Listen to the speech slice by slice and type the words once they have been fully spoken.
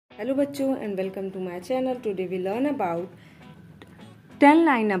Hello बच्चों and welcome to my channel. Today we learn about 10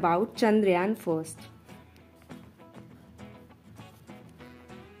 line about Chandrayaan first.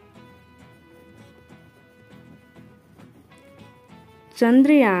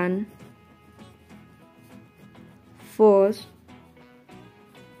 Chandrayaan first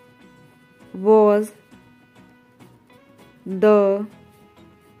was the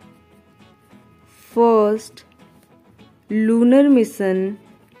first lunar mission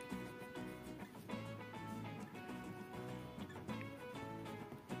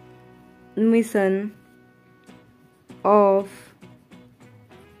of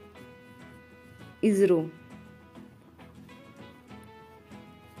ISRO.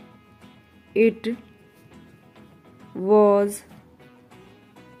 It was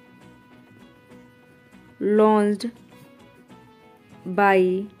launched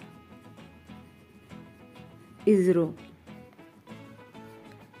by ISRO.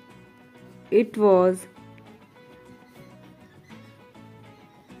 It was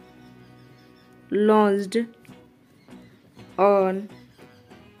launched on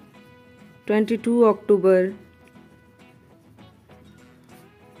 22 October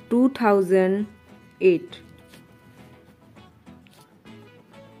 2008.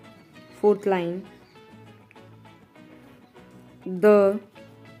 Fourth line. The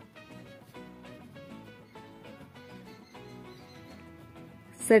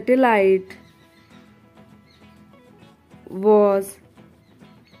satellite was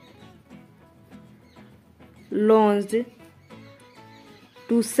launched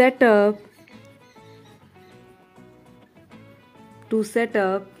to set up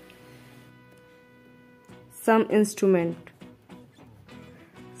some instrument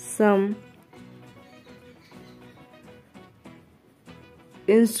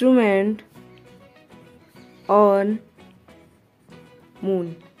on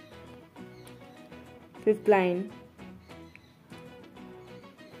moon. Fifth line.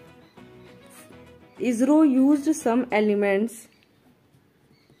 ISRO used some elements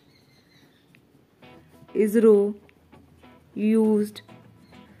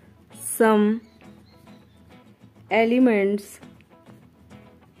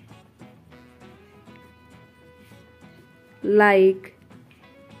like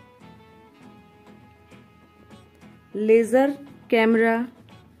laser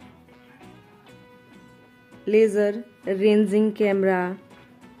ranging camera,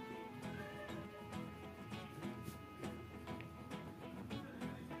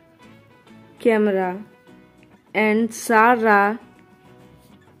 and SARA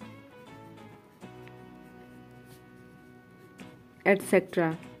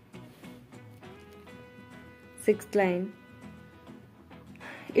etc. Sixth line.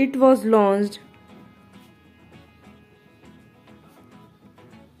 It was launched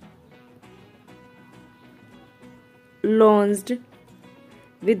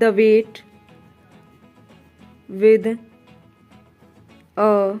with a weight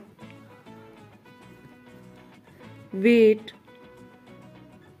of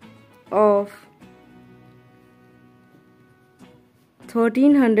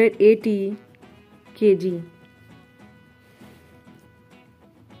 1380 kg.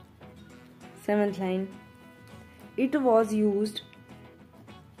 Seventh line. It was used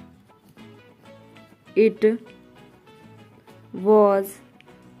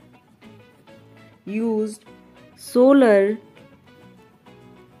solar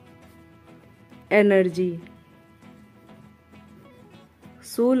energy.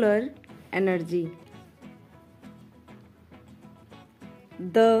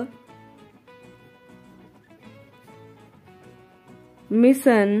 The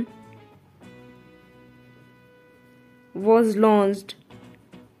mission was launched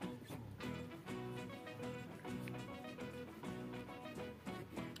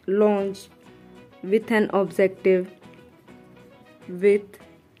with an objective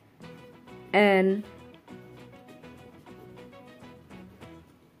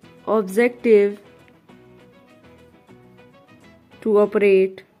to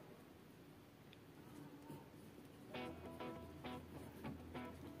operate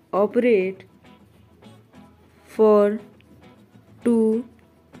for 2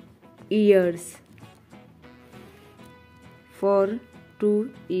 years.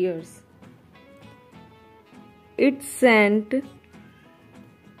 It sent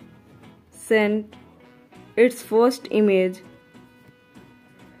its first image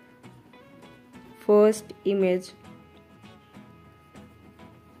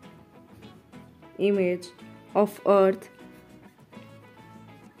of Earth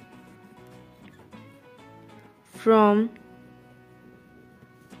from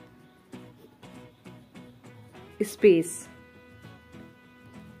space.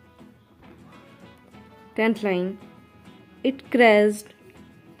 10th line. It crashed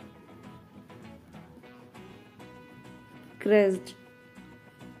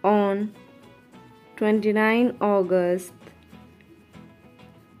on 29 August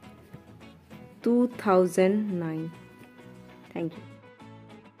 2009. Thank you.